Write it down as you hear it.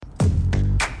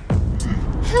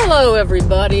Hello,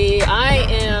 everybody. I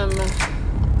am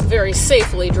very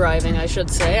safely driving, I should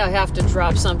say. I have to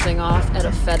drop something off at a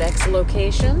FedEx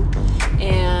location,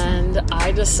 and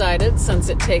I decided, since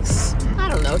it takes,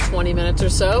 20 minutes or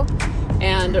so,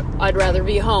 and I'd rather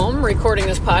be home recording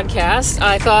this podcast,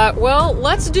 I thought, well,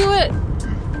 let's do it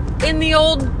in the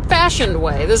old-fashioned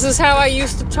way. This is how I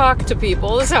used to talk to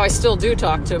people. This is how I still do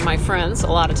talk to my friends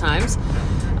a lot of times.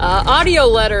 Audio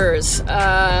letters.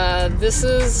 This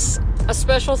is a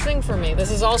special thing for me. This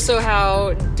is also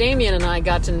how Damien and I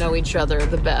got to know each other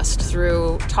the best,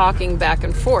 through talking back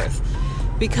and forth.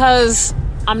 Because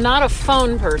I'm not a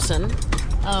phone person.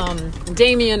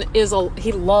 Damien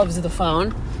he loves the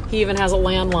phone. He even has a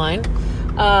landline.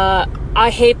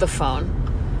 I hate the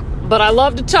phone, but I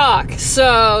love to talk.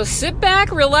 So sit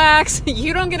back, relax.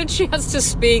 You don't get a chance to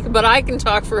speak, but I can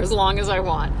talk for as long as I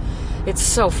want. It's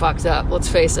so fucked up, let's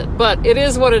face it. But it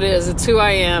is what it is. It's who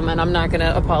I am, and I'm not going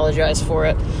to apologize for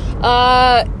it.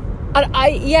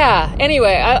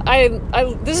 Anyway,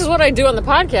 this is what I do on the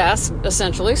podcast,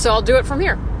 essentially, so I'll do it from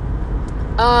here.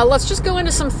 Let's just go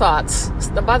into some thoughts.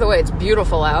 By the way, it's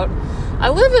beautiful out. I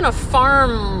live in a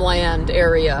farmland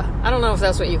area. I don't know if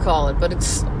that's what you call it, but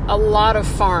it's a lot of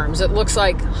farms. It looks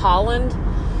like Holland.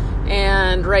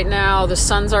 And right now the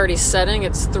sun's already setting.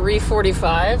 It's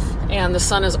 3:45 and the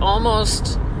sun is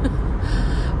almost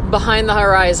behind the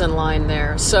horizon line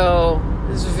there. So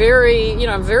it's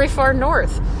very far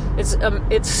north.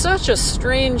 It's such a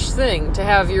strange thing to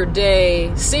have your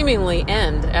day seemingly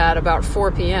end at about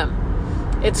 4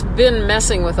 p.m. It's been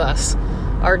messing with us.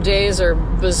 Our days are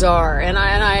bizarre, and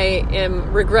I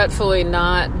am regretfully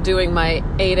not doing my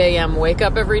 8 a.m. wake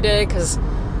up every day, because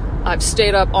I've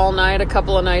stayed up all night a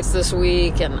couple of nights this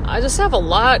week, and I just have a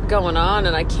lot going on,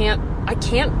 and I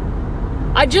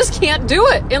just can't do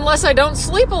it unless I don't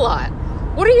sleep a lot.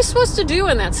 What are you supposed to do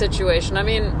in that situation? I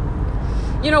mean,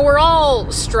 we're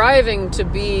all striving to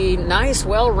be nice,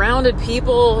 well-rounded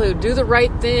people who do the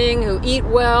right thing, who eat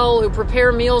well, who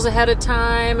prepare meals ahead of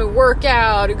time, who work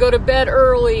out, who go to bed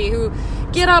early, who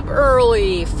get up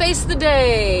early, face the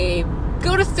day,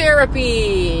 go to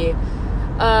therapy,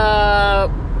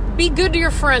 be good to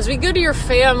your friends, be good to your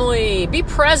family, be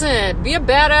present, be a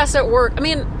badass at work. I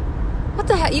mean, what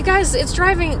the heck? You guys, it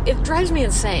drives me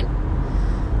insane.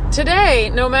 Today,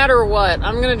 no matter what,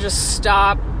 I'm going to just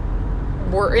stop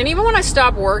work. And even when I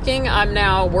stop working, I'm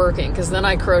now working, because then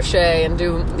I crochet and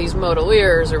do these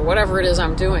modeliers or whatever it is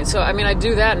I'm doing. So, I mean, I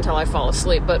do that until I fall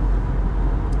asleep, but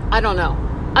I don't know.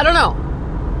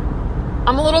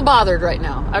 I'm a little bothered right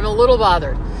now.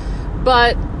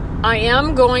 But I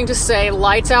am going to say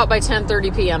lights out by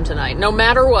 10:30 p.m. tonight, no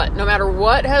matter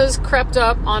what has crept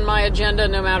up on my agenda,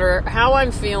 no matter how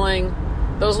I'm feeling.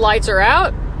 Those lights are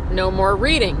out. No more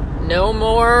reading. No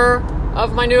more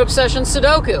of my new obsession,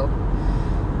 Sudoku.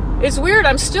 It's weird.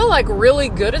 I'm still really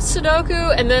good at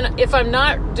Sudoku, and then if I'm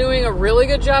not doing a really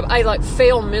good job, I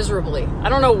fail miserably. I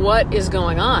don't know what is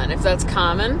going on, if that's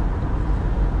common.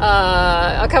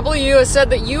 A couple of you have said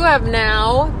that you have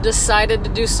now decided to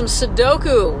do some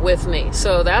Sudoku with me,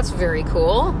 so that's very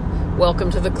cool. Welcome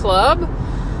to the club.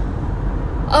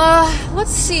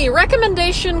 Let's see.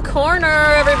 Recommendation corner,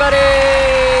 everybody.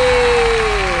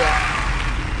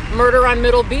 Murder on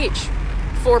Middle Beach,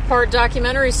 4-part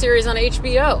documentary series on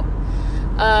HBO.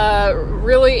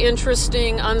 Really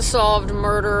interesting unsolved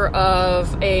murder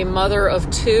of a mother of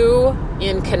 2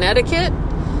 in Connecticut.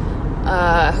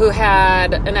 Who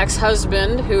had an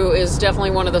ex-husband who is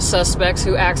definitely one of the suspects,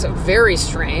 who acts very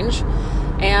strange.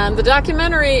 And the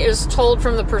documentary is told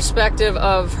from the perspective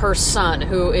of her son,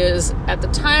 who is, at the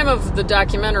time of the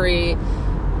documentary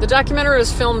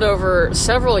was filmed over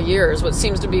several years, what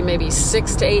seems to be maybe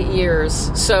 6 to 8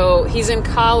 years. So he's in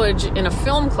college in a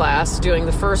film class doing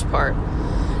the first part.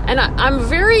 And I'm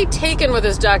very taken with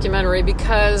this documentary,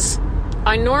 because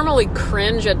I normally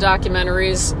cringe at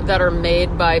documentaries that are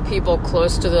made by people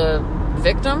close to the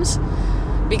victims,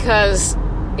 because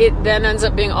it then ends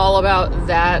up being all about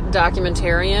that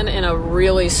documentarian in a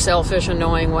really selfish,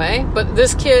 annoying way. But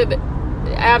this kid,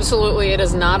 absolutely, it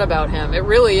is not about him. It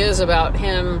really is about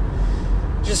him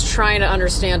just trying to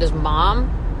understand his mom.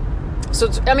 So,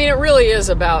 it really is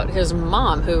about his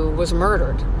mom, who was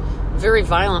murdered very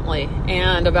violently,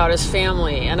 and about his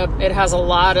family, and it has a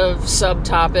lot of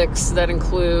subtopics that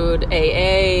include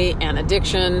AA and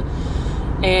addiction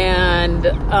and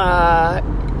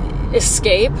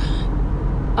escape.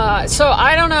 So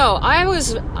I don't know.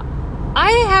 I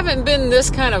haven't been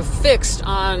this kind of fixed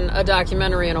on a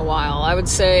documentary in a while. I would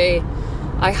say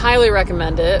I highly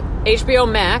recommend it. HBO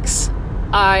Max.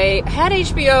 I had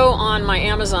HBO on my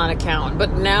Amazon account,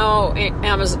 but now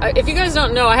Amazon, if you guys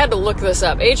don't know, I had to look this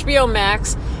up. HBO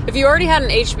Max, if you already had an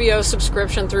HBO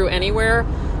subscription through anywhere,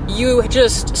 you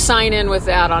just sign in with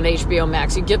that on HBO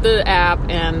Max. You get the app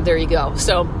and there you go.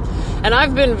 So, and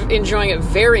I've been enjoying it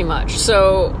very much.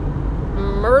 So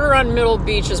Murder on Middle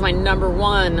Beach is my number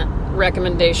one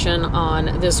recommendation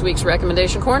on this week's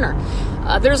Recommendation Corner.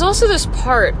 There's also this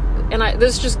part, and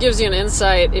this just gives you an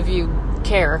insight if you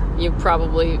care. You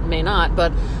probably may not,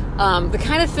 but the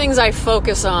kind of things I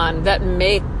focus on that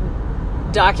make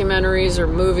documentaries or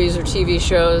movies or TV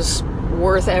shows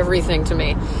worth everything to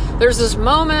me. There's this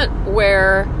moment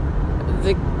where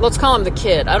let's call him the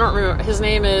kid. I don't remember. His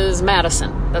name is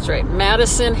Madison. That's right.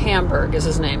 Madison Hamburg is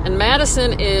his name. And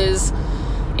Madison is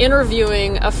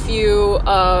interviewing a few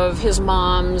of his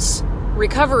mom's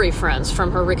recovery friends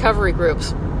from her recovery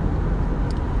groups.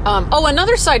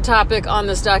 Another side topic on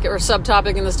this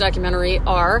subtopic in this documentary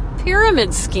are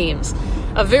pyramid schemes.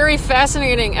 A very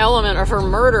fascinating element of her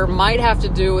murder might have to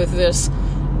do with this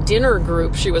dinner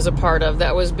group she was a part of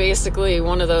that was basically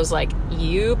one of those, like,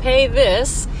 you pay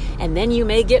this and then you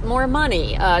may get more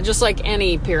money, just like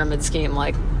any pyramid scheme,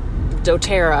 like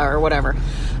doTERRA or whatever.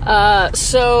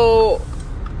 So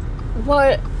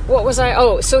what was I?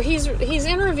 Oh, so he's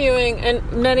interviewing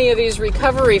and many of these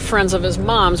recovery friends of his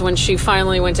mom's when she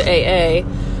finally went to AA,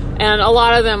 and a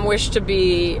lot of them wish to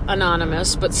be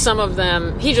anonymous, but some of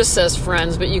them, he just says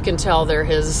friends, but you can tell they're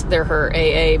her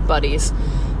AA buddies.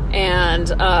 And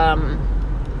the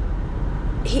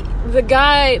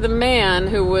man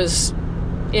who was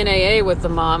in AA with the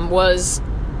mom was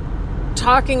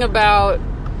talking about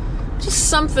just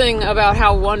something about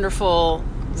how wonderful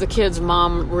the kid's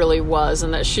mom really was,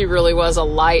 and that she really was a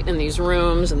light in these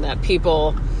rooms, and that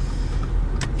people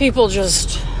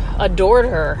just adored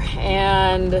her.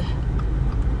 And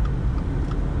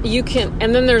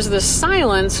then there's this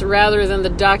silence rather than the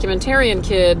documentarian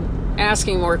kid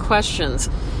asking more questions.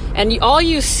 And all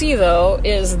you see, though,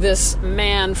 is this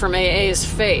man from AA's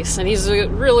face. And he's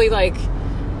really, like,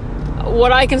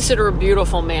 what I consider a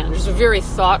beautiful man. Just a very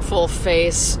thoughtful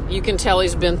face. You can tell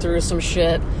he's been through some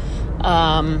shit.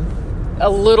 A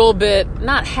little bit,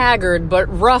 not haggard, but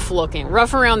rough looking.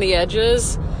 Rough around the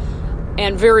edges.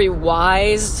 And very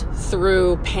wise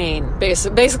through pain.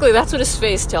 Basically, that's what his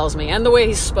face tells me. And the way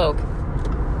he spoke.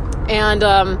 And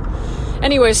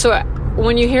anyway, so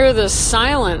when you hear the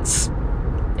silence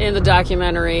in the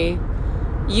documentary,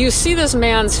 you see this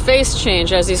man's face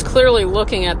change as he's clearly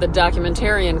looking at the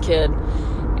documentarian kid,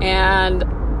 and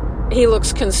he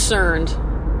looks concerned,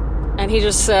 and he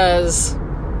just says,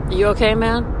 "You okay,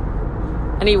 man?"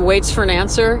 And he waits for an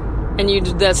answer, and you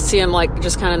see him, like,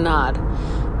 just kind of nod,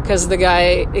 because the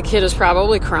kid is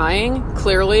probably crying,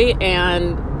 clearly,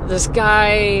 and this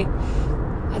guy,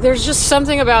 there's just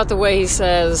something about the way he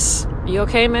says, "You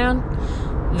okay, man?"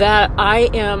 that I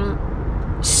am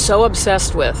so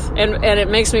obsessed with, and it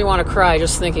makes me want to cry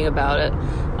just thinking about it.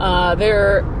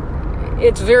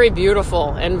 It's very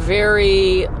beautiful and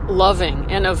very loving,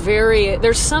 and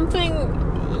there's something,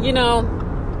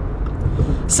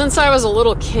 since I was a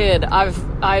little kid,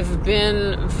 I've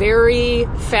been very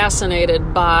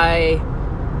fascinated by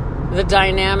the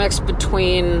dynamics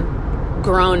between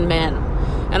grown men,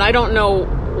 and I don't know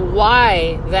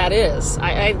why that is.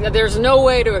 There's no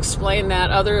way to explain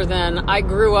that other than I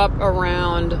grew up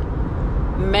around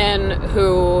men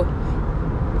who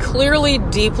clearly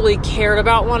deeply cared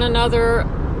about one another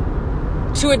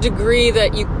to a degree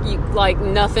that you like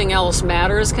nothing else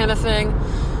matters kind of thing.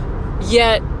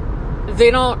 Yet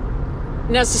they don't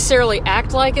necessarily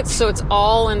act like it, so it's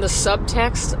all in the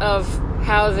subtext of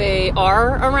how they are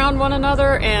around one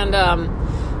another, and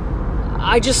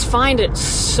I just find it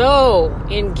so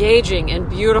engaging and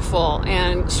beautiful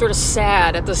and sort of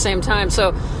sad at the same time.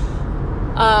 So,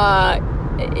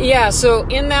 so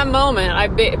in that moment,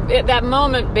 that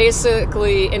moment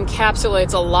basically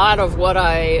encapsulates a lot of what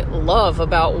I love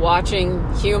about watching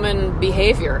human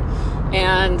behavior.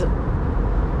 And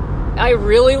I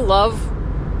really love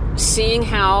seeing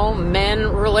how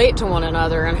men relate to one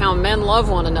another and how men love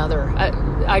one another.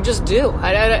 I just do.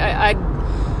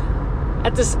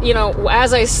 At this,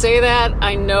 as I say that,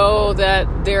 I know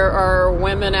that there are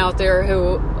women out there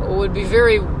who would be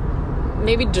very,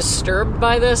 maybe disturbed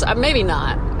by this. Maybe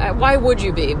not. Why would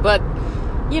you be? But,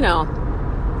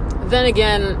 then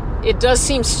again, it does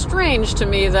seem strange to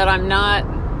me that I'm not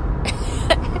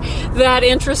that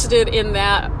interested in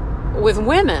that with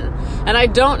women. And I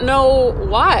don't know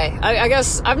why. I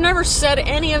guess I've never said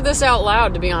any of this out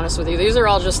loud, to be honest with you. These are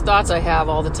all just thoughts I have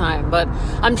all the time. But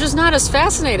I'm just not as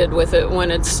fascinated with it when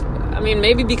it's I mean,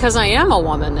 maybe because I am a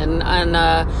woman,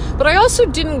 but I also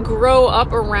didn't grow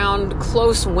up around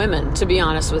close women, to be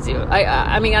honest with you.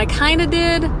 I mean, I kind of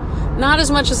did, not as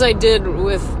much as I did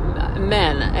with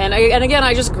men, and again,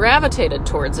 I just gravitated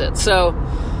towards it. So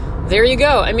there you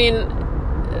go. I mean,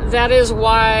 that is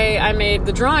why I made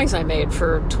the drawings I made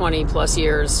for 20 plus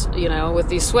years, with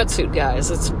these sweatsuit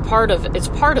guys. It's part of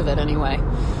it anyway.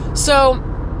 So,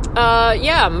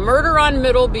 Murder on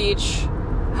Middle Beach.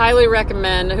 Highly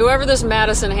recommend. Whoever this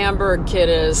Madison Hamburg kid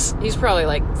is, he's probably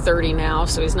like 30 now,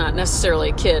 so he's not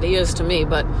necessarily a kid. He is to me,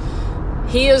 but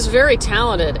he is very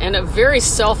talented and a very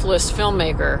selfless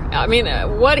filmmaker. I mean,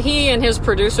 what he and his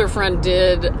producer friend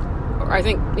did, or I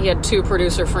think he had 2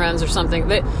 producer friends or something,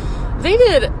 they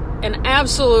did an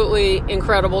absolutely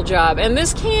incredible job. And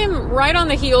this came right on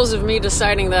the heels of me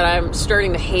deciding that I'm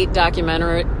starting to hate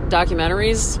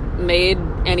documentaries made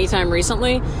anytime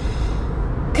recently.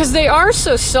 Because they are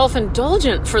so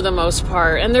self-indulgent for the most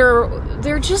part, and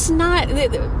they're just not.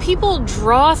 People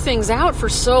draw things out for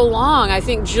so long. I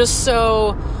think just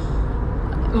so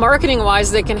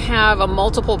marketing-wise, they can have a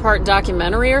multiple-part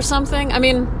documentary or something. I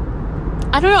mean,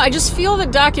 I don't know. I just feel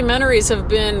that documentaries have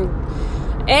been,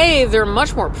 A, they're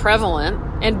much more prevalent,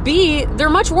 and B, they're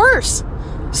much worse.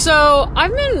 So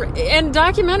and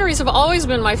documentaries have always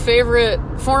been my favorite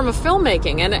form of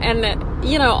filmmaking. And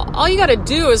all you got to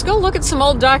do is go look at some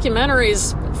old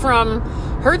documentaries from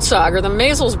Herzog or the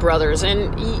Maysles brothers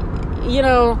and,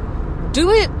 do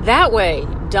it that way,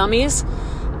 dummies.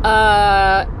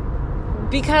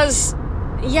 Because,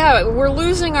 we're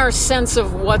losing our sense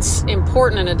of what's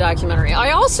important in a documentary.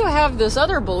 I also have this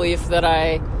other belief that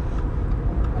I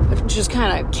just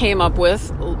kind of came up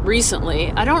with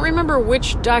recently. I don't remember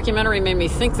which documentary made me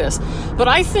think this, but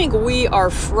I think we are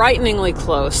frighteningly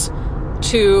close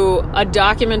to a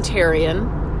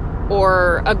documentarian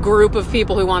or a group of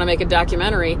people who want to make a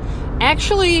documentary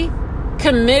actually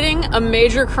committing a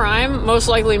major crime, most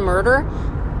likely murder,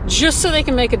 just so they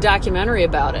can make a documentary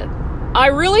about it. I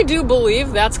really do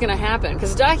believe that's going to happen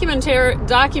because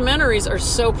documentaries are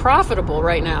so profitable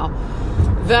right now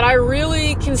that I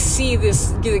really can see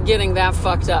this getting that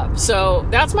fucked up. So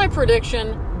that's my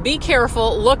prediction. Be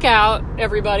careful. Look out,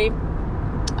 everybody.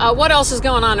 What else is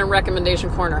going on in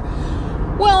Recommendation Corner?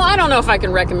 Well, I don't know if I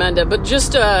can recommend it, but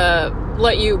just to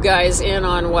let you guys in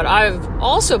on what I've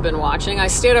also been watching. I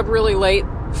stayed up really late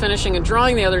finishing a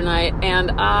drawing the other night,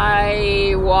 and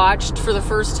I watched for the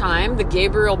first time the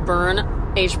Gabriel Byrne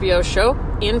HBO show,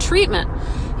 In Treatment.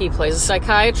 He plays a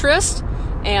psychiatrist,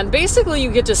 and basically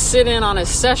you get to sit in on his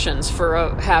sessions for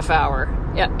a half hour,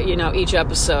 each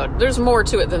episode. There's more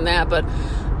to it than that, but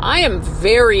I am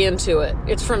very into it.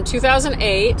 It's from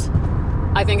 2008.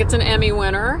 I think it's an Emmy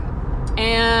winner,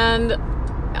 and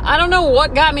I don't know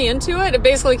what got me into it. It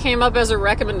basically came up as a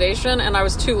recommendation, and I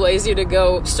was too lazy to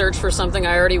go search for something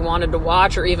I already wanted to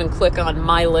watch or even click on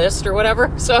my list or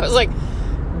whatever. So I was like,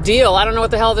 deal. I don't know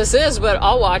what the hell this is, but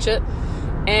I'll watch it.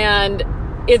 And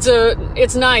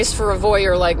it's nice for a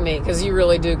voyeur like me, because you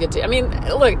really do get to,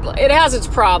 look, it has its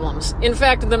problems. In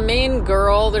fact, the main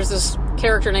girl, there's this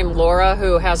character named Laura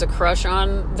who has a crush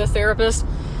on the therapist.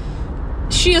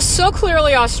 She is so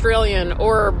clearly Australian,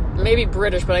 or maybe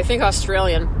British, but I think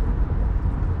Australian.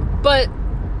 But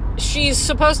she's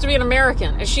supposed to be an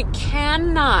American, and she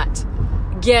cannot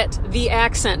get the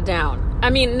accent down.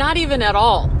 Not even at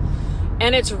all.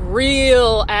 And it's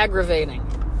real aggravating.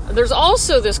 There's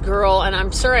also this girl, and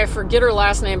I'm sorry I forget her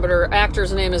last name, but her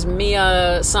actor's name is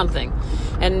Mia something.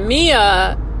 And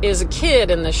Mia is a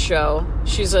kid in this show.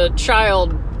 She's a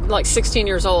child, like 16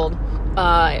 years old,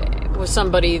 with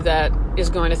somebody that is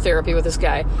going to therapy with this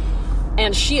guy.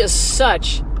 And she is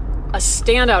such a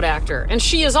standout actor. And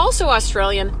she is also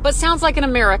Australian, but sounds like an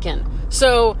American.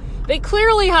 So they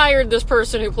clearly hired this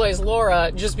person who plays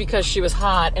Laura just because she was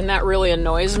hot, and that really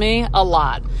annoys me a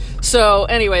lot. So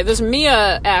anyway, this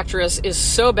Mia actress is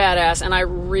so badass, and I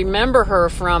remember her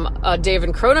from a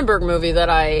David Cronenberg movie that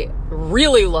I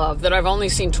really love, that I've only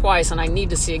seen twice, and I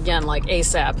need to see again, like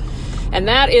ASAP. And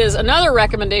that is another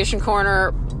Recommendation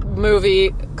Corner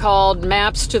movie called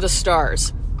Maps to the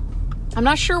Stars. I'm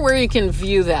not sure where you can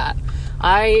view that.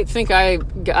 I think I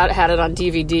had it on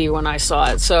DVD when I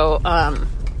saw it. So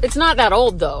it's not that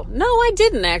old, though. No, I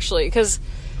didn't, actually, because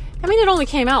it only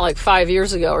came out like 5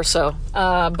 years ago or so.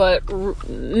 But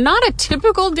not a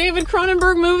typical David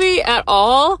Cronenberg movie at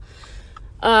all.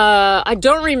 I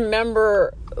don't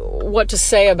remember what to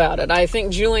say about it. I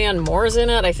think Julianne Moore's in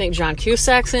it. I think John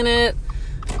Cusack's in it.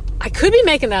 I could be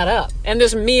making that up. And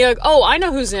this Mia... Oh, I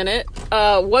know who's in it.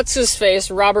 What's his face?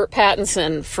 Robert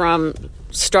Pattinson from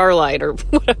Starlight, or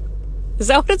whatever. Is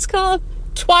that what it's called?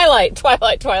 Twilight.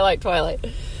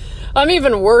 I'm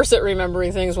even worse at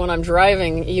remembering things when I'm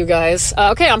driving, you guys.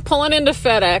 Okay, I'm pulling into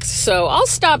FedEx, so I'll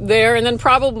stop there, and then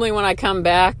probably when I come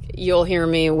back, you'll hear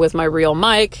me with my real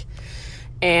mic,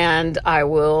 and I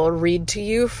will read to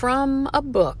you from a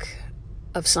book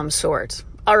of some sort.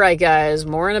 All right, guys,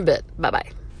 more in a bit. Bye-bye.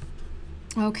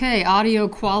 Okay, audio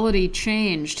quality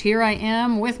changed. Here I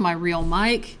am with my real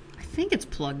mic. I think it's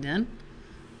plugged in.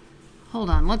 Hold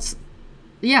on,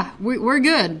 yeah, we're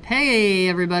good. Hey,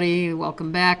 everybody.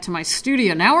 Welcome back to my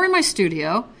studio. Now we're in my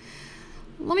studio.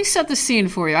 Let me set the scene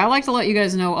for you. I like to let you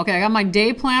guys know. Okay, I got my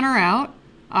day planner out.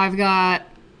 I've got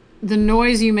the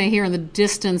noise you may hear in the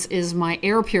distance is my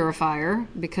air purifier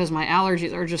because my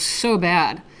allergies are just so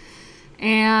bad.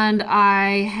 And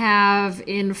I have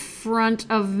in front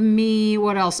of me,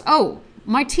 what else? Oh,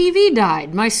 my TV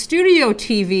died. My studio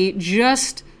TV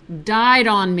just died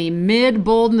on me mid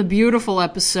Bold and the Beautiful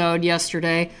episode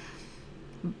yesterday.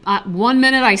 1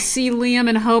 minute I see Liam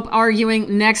and Hope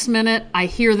arguing, next minute I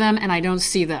hear them and I don't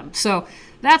see them. So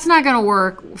that's not going to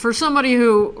work for somebody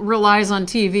who relies on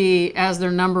TV as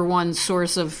their number one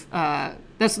source of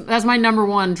that's my number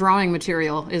one drawing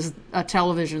material is a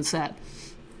television set.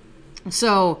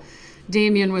 So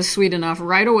Damien was sweet enough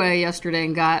right away yesterday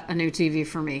and got a new TV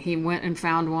for me. He went and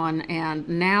found one, and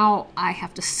now I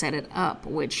have to set it up,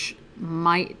 which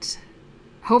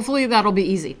hopefully that'll be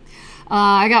easy.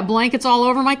 I got blankets all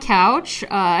over my couch.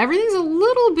 Everything's a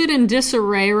little bit in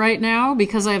disarray right now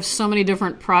because I have so many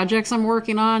different projects I'm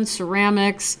working on,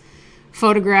 ceramics,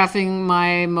 photographing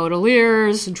my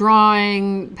modeliers,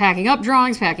 drawing, packing up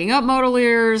drawings, packing up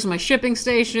modeliers, my shipping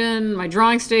station, my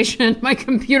drawing station, my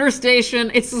computer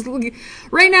station.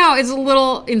 Right now it's a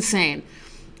little insane.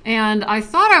 And I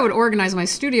thought I would organize my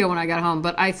studio when I got home,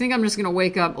 but I think I'm just going to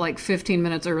wake up like 15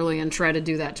 minutes early and try to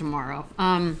do that tomorrow.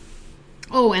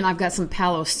 Oh, and I've got some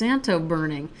Palo Santo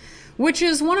burning, which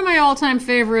is one of my all-time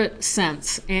favorite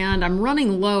scents, and I'm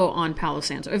running low on Palo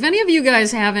Santo. If any of you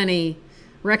guys have any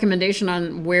recommendation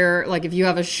on where, like if you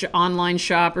have a online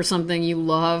shop or something you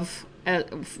love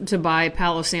to buy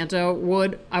Palo Santo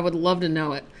wood, I would love to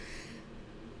know it.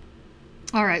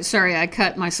 All right, sorry, I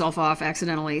cut myself off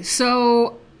accidentally.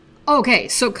 So, okay,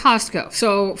 so Costco,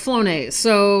 so Flonase.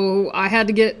 So I had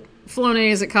to get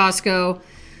Flonase at Costco.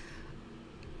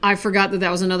 I forgot that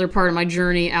was another part of my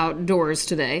journey outdoors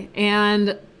today.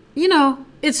 And, you know,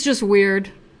 it's just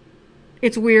weird.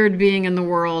 It's weird being in the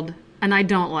world, and I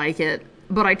don't like it.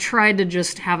 But I tried to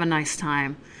just have a nice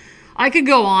time. I could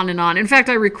go on and on. In fact,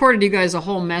 I recorded you guys a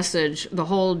whole message the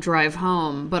whole drive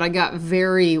home, but I got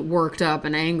very worked up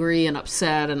and angry and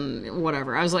upset and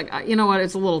whatever. I was like, you know what,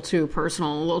 it's a little too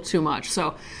personal, a little too much.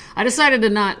 So I decided to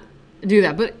not do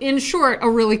that. But in short, a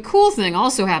really cool thing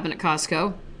also happened at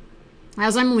Costco.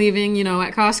 As I'm leaving, you know,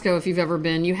 at Costco, if you've ever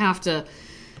been, you have to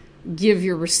give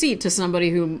your receipt to somebody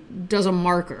who does a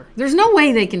marker. There's no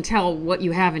way they can tell what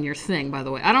you have in your thing, by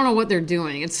the way. I don't know what they're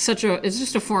doing. It's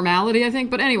just a formality, I think.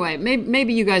 But anyway,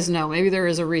 maybe you guys know. Maybe there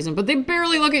is a reason. But they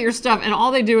barely look at your stuff, and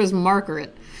all they do is marker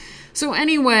it. So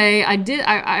anyway,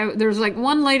 there's like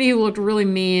one lady who looked really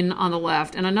mean on the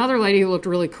left, and another lady who looked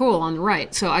really cool on the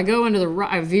right. So I go into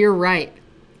I veer right.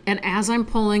 And as I'm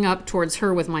pulling up towards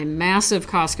her with my massive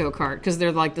Costco cart, because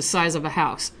they're like the size of a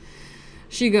house,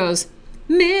 she goes,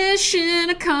 "Mission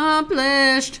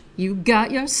accomplished. You got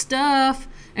your stuff."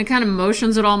 And kind of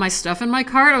motions at all my stuff in my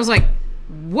cart. I was like,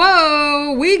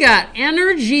 whoa, we got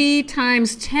energy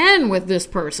times 10 with this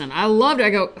person. I loved it. I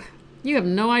go, you have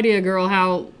no idea, girl,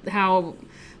 how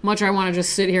much I want to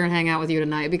just sit here and hang out with you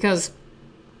tonight, because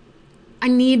I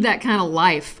need that kind of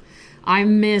life. I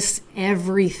miss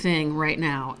everything right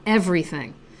now.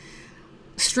 Everything.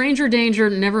 Stranger danger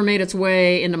never made its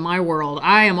way into my world.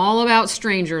 I am all about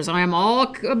strangers. I am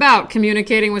all about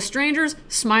communicating with strangers,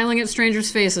 smiling at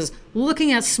strangers' faces,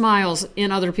 looking at smiles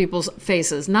in other people's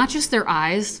faces, not just their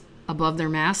eyes above their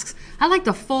masks. I like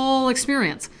the full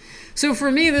experience. So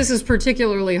for me, this is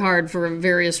particularly hard for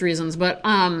various reasons. But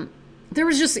there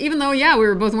was just, even though, yeah, we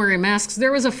were both wearing masks,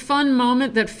 there was a fun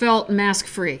moment that felt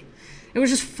mask-free. It was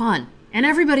just fun. And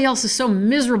everybody else is so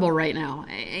miserable right now.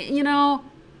 You know,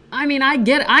 I mean, I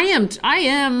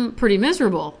am pretty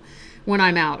miserable when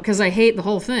I'm out because I hate the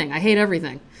whole thing. I hate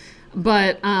everything.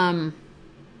 But I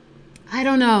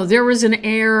don't know. There was an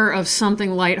air of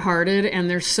something lighthearted, and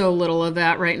there's so little of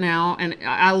that right now. And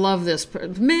I love this.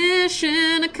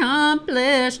 Mission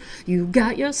accomplished. You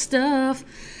got your stuff.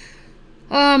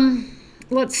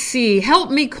 Let's see.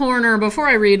 Help me corner. Before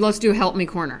I read, let's do help me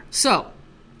corner. So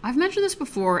I've mentioned this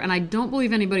before, and I don't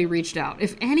believe anybody reached out.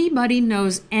 If anybody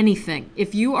knows anything,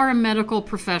 if you are a medical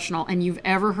professional and you've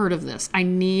ever heard of this, I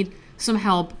need some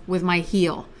help with my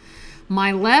heel.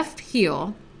 My left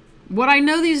heel, What I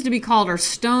know these to be called are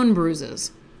stone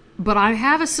bruises, but I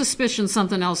have a suspicion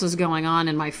something else is going on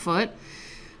in my foot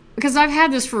because I've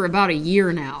had this for about a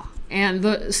year now. And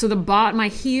my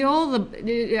heel,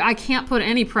 I can't put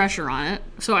any pressure on it.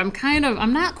 So I'm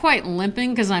not quite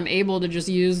limping because I'm able to just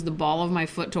use the ball of my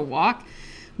foot to walk.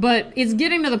 But it's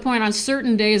getting to the point on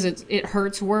certain days it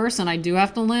hurts worse and I do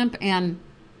have to limp. And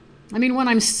I mean, when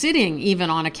I'm sitting even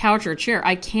on a couch or a chair,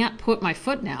 I can't put my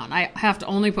foot down. I have to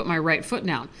only put my right foot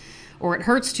down or it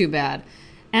hurts too bad.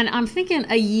 And I'm thinking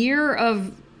a year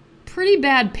of pretty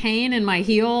bad pain in my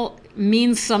heel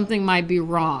means something might be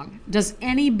wrong. Does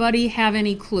anybody have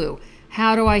any clue?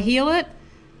 How do I heal it?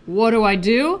 What do I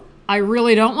do? I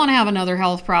really don't want to have another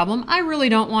health problem. I really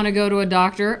don't want to go to a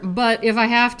doctor. But if I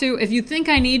have to, if you think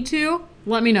I need to,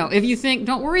 let me know. If you think,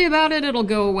 don't worry about it, it'll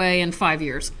go away in 5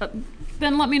 years,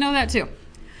 then let me know that too.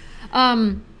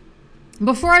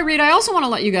 Before I read, I also want to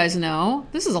let you guys know,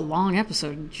 this is a long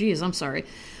episode. Geez, I'm sorry.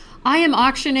 I am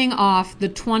auctioning off the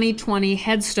 2020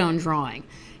 headstone drawing.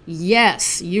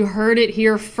 Yes, you heard it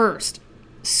here first.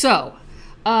 So,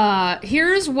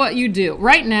 here's what you do.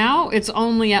 Right now, it's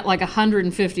only at like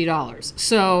 $150.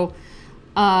 So,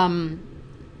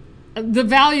 the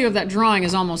value of that drawing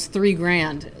is almost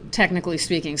 $3,000, technically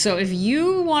speaking. So if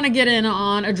you want to get in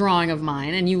on a drawing of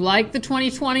mine and you like the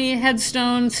 2020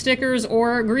 headstone stickers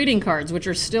or greeting cards, which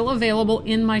are still available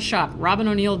in my shop,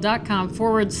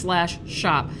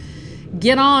 robinoneal.com/shop,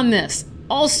 get on this.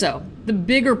 Also, the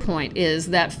bigger point is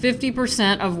that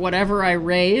 50% of whatever I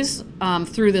raise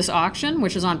through this auction,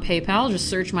 which is on PayPal, just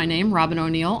search my name, Robin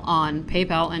O'Neill, on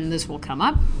PayPal, and this will come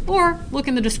up. Or look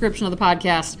in the description of the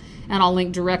podcast, and I'll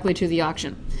link directly to the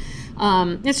auction.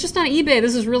 It's just on eBay.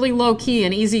 This is really low-key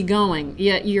and easy-going.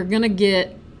 Yet you're going to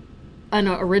get an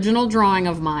original drawing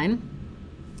of mine,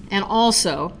 and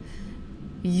also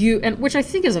which I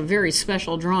think is a very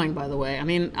special drawing, by the way. I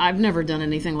mean, I've never done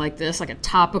anything like this, like a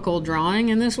topical drawing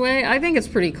in this way. I think it's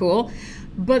pretty cool.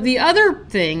 But the other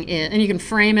thing is, and you can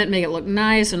frame it, make it look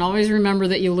nice, and always remember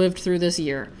that you lived through this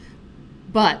year.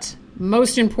 But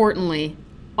most importantly,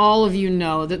 all of you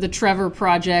know that the Trevor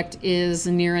Project is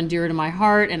near and dear to my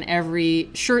heart, and every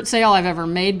shirt sale I've ever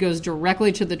made goes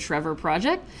directly to the Trevor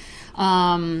Project.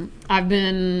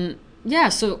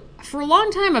 So for a long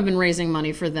time I've been raising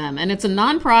money for them, and it's a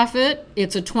nonprofit.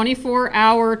 It's a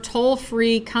 24-hour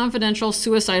toll-free confidential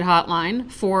suicide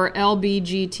hotline for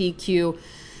LGBTQ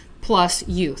plus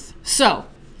youth. So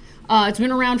it's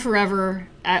been around forever.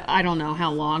 I don't know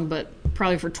how long, but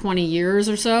probably for 20 years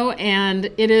or so,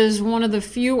 and it is one of the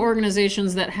few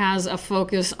organizations that has a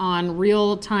focus on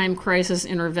real-time crisis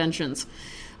interventions.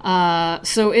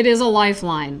 So it is a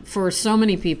lifeline for so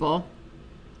many people.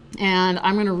 And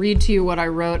I'm going to read to you what I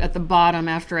wrote at the bottom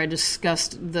after I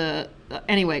discussed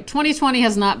anyway, 2020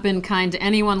 has not been kind to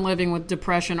anyone living with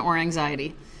depression or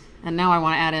anxiety. And now I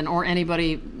want to add in, or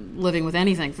anybody living with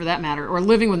anything for that matter, or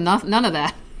living with none of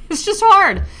that. It's just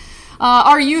hard.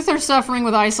 Our youth are suffering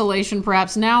with isolation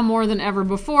perhaps now more than ever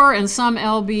before, and some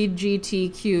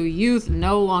LGBTQ youth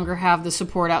no longer have the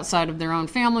support outside of their own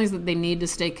families that they need to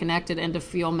stay connected and to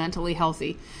feel mentally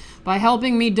healthy. By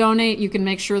helping me donate, you can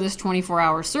make sure this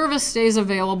 24-hour service stays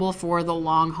available for the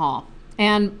long haul.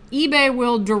 And eBay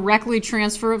will directly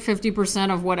transfer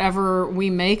 50% of whatever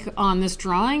we make on this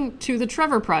drawing to the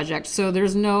Trevor Project. So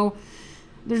there's no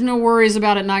worries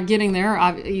about it not getting there.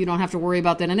 You don't have to worry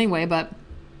about that anyway, but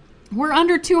we're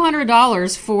under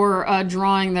 $200 for a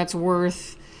drawing that's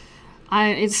worth,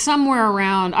 it's somewhere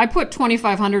around, I put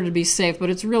 $2,500 to be safe,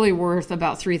 but it's really worth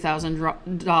about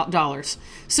 $3,000.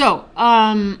 So,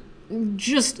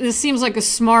 this seems like a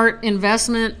smart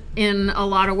investment in a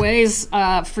lot of ways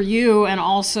for you, and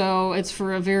also it's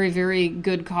for a very, very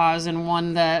good cause, and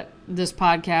one that this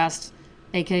podcast,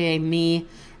 aka me,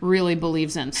 really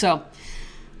believes in. So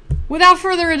without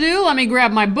further ado, let me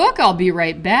grab my book. I'll be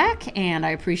right back, and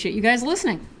I appreciate you guys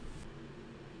listening.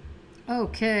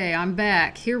 Okay, I'm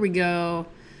back. Here we go.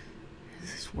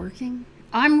 Is this working?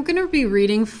 I'm going to be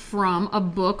reading from a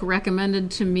book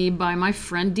recommended to me by my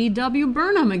friend D.W.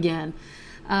 Burnham again.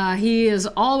 He is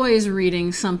always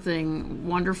reading something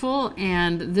wonderful,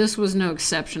 and this was no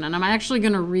exception. And I'm actually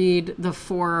going to read the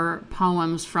 4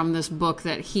 poems from this book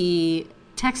that he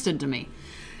texted to me.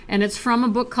 And it's from a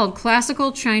book called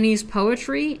Classical Chinese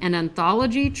Poetry, an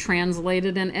anthology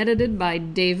translated and edited by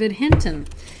David Hinton.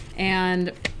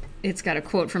 And it's got a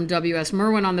quote from W.S.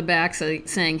 Merwin on the back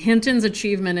saying, "Hinton's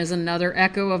achievement is another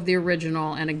echo of the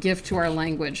original and a gift to our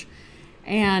language."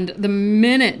 And the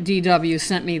minute D.W.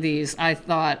 sent me these, I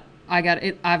thought,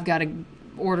 I've got to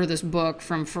order this book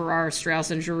from Farrar, Straus,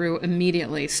 and Giroux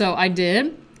immediately. So I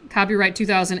did. Copyright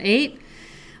 2008.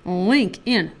 Link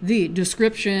in the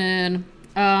description.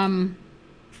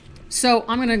 So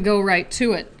I'm going to go right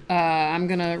to it. I'm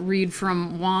going to read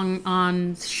from Wang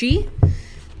An-shih.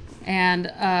 And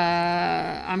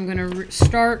I'm going to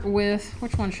start with...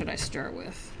 Which one should I start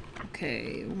with?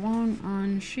 Okay, Wang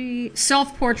An-shih.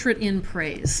 Self-Portrait in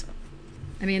Praise.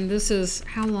 I mean, this is...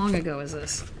 How long ago is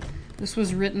this? This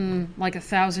was written like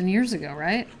 1,000 years ago,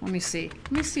 right? Let me see.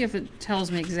 Let me see if it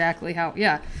tells me exactly how...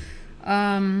 Yeah.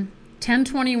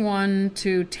 1021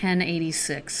 to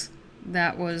 1086.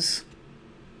 That was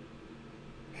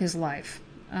his life.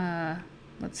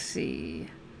 Let's see.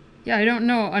 Yeah, I don't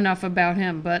know enough about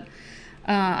him, but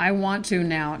I want to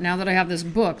now. Now that I have this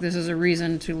book, this is a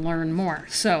reason to learn more.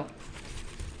 So,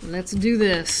 let's do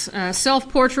this.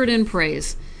 Self-Portrait in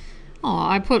Praise. Oh,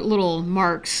 I put little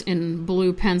marks in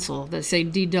blue pencil that say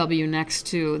DW next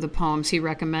to the poems he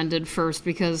recommended first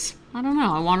because, I don't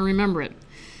know, I want to remember it.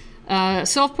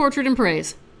 Self-Portrait in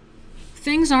Praise.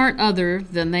 Things aren't other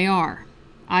than they are.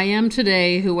 I am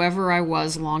today whoever I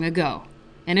was long ago.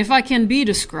 And if I can be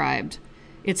described,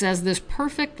 it's as this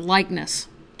perfect likeness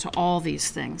to all these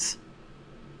things.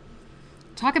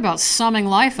 Talk about summing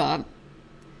life up.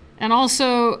 And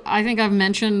also, I think I've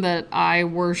mentioned that I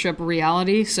worship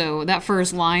reality, so that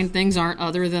first line, things aren't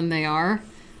other than they are,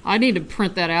 I need to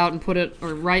print that out and put it,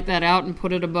 or write that out and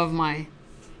put it above my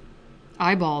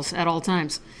eyeballs at all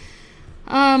times.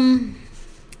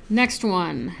 Next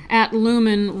one, at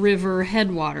Lumen River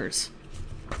Headwaters.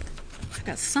 I've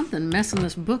got something messing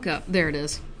this book up. There it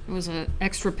is. It was an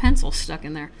extra pencil stuck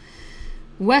in there.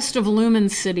 West of Lumen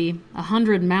City,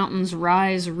 100 mountains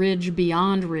rise ridge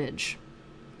beyond ridge.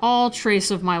 All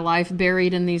trace of my life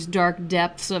buried in these dark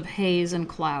depths of haze and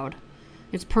cloud.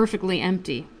 It's perfectly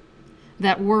empty.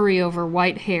 That worry over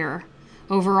white hair,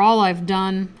 over all I've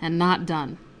done and not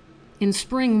done. In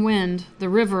spring wind, the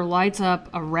river lights up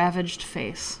a ravaged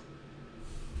face.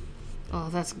 Oh,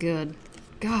 that's good.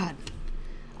 God,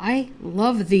 I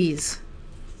love these.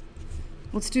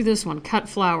 Let's do this one, Cut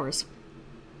Flowers.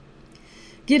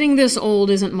 Getting this old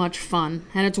isn't much fun,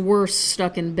 and it's worse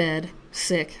stuck in bed,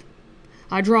 sick.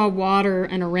 I draw water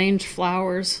and arrange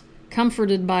flowers,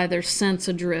 comforted by their scents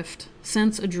adrift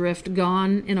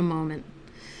gone in a moment.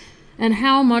 And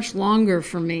how much longer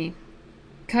for me?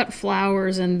 Cut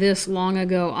flowers and this long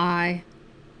ago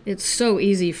it's so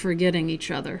easy forgetting each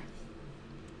other.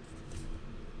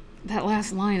 That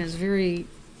last line is very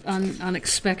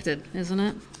unexpected, isn't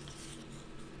it?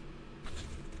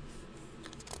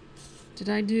 Did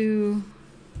I do...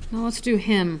 No, let's do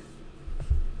hymn.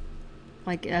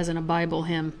 Like as in a Bible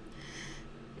hymn.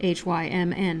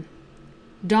 Hymn.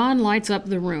 Dawn lights up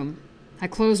the room. I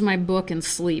close my book and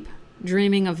sleep,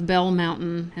 dreaming of Bell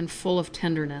Mountain and full of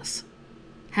tenderness.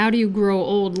 How do you grow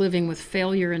old living with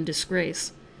failure and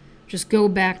disgrace? Just go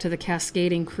back to the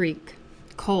cascading creek,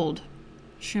 cold,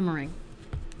 shimmering.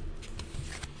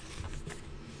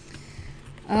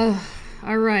 Oh,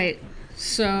 all right.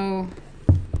 So,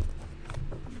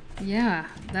 yeah,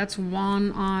 that's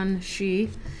Wang An-shih.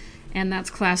 And that's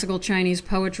classical Chinese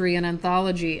poetry and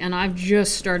anthology. And I've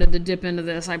just started to dip into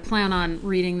this. I plan on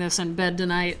reading this in bed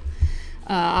tonight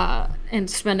and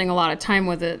spending a lot of time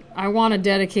with it. I want to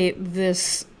dedicate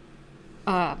this.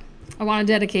 This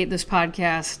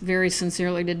podcast very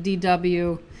sincerely to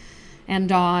DW and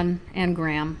Dawn and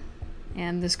Graham.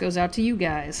 And this goes out to you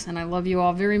guys. And I love you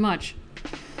all very much.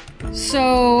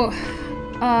 So,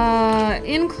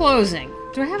 in closing,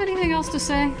 do I have anything else to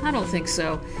say? I don't think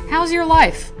so. How's your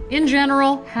life? In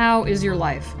general, how is your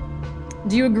life?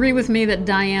 Do you agree with me that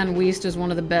Diane Wiest is one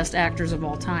of the best actors of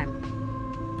all time?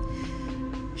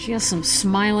 She has some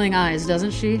smiling eyes,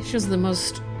 doesn't she? She has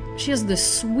the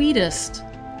sweetest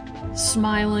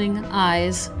smiling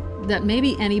eyes that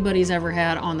maybe anybody's ever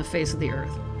had on the face of the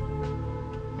earth.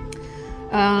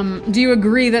 Do you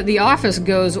agree that The Office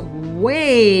goes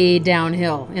way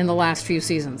downhill in the last few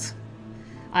seasons?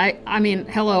 I mean,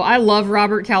 hello, I love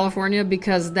Robert California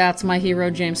because that's my hero,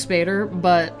 James Spader,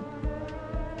 but...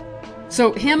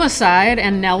 So, him aside,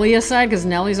 and Nellie aside, because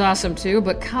Nellie's awesome too,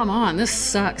 but come on, this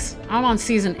sucks. I'm on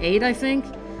season 8, I think?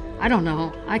 I don't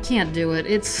know. I can't do it.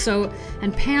 It's so...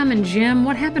 And Pam and Jim,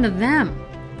 what happened to them?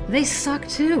 They suck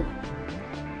too.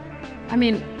 I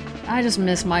mean, I just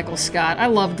miss Michael Scott. I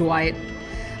love Dwight.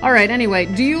 Alright, anyway,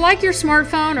 do you like your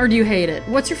smartphone or do you hate it?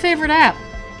 What's your favorite app?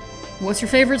 What's your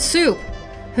favorite soup?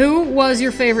 Who was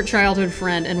your favorite childhood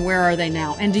friend and where are they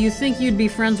now? And do you think you'd be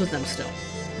friends with them still?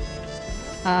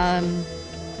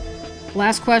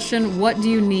 Last question, what do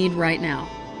you need right now?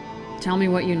 Tell me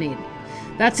what you need.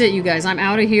 That's it, you guys. I'm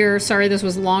out of here. Sorry this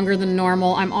was longer than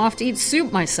normal. I'm off to eat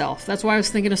soup myself. That's why I was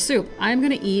thinking of soup. I'm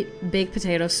going to eat baked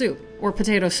potato soup. Or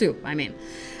potato soup, I mean.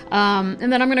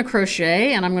 And then I'm going to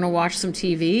crochet, and I'm going to watch some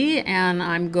TV, and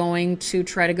I'm going to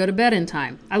try to go to bed in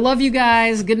time. I love you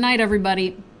guys. Good night,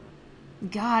 everybody.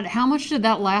 God, how much did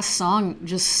that last song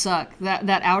just suck? That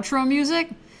outro music?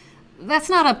 That's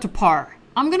not up to par.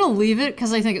 I'm going to leave it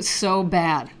because I think it's so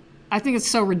bad. I think it's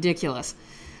so ridiculous.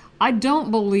 I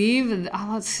don't believe...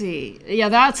 let's see. Yeah,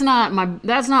 that's not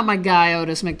my guy,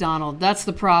 Otis McDonald. That's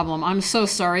the problem. I'm so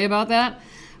sorry about that.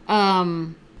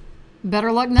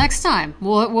 Better luck next time.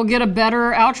 We'll get a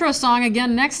better outro song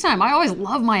again next time. I always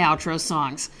love my outro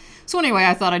songs. So anyway,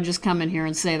 I thought I'd just come in here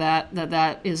and say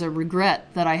that is a regret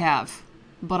that I have.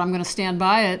 But I'm going to stand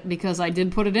by it because I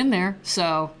did put it in there.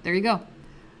 So there you go.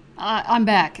 I'm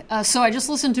back. So I just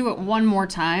listened to it one more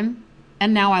time,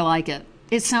 and now I like it.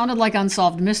 It sounded like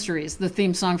Unsolved Mysteries, the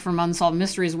theme song from Unsolved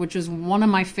Mysteries, which is one of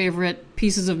my favorite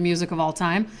pieces of music of all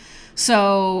time.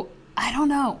 So... I don't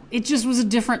know. It just was a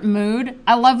different mood.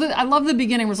 I love the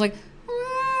beginning where it's like,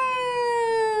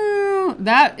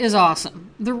 that is awesome.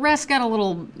 The rest got a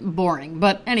little boring,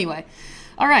 but anyway.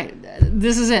 All right,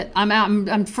 this is it. I'm out.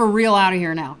 I'm for real out of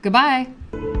here now. Goodbye.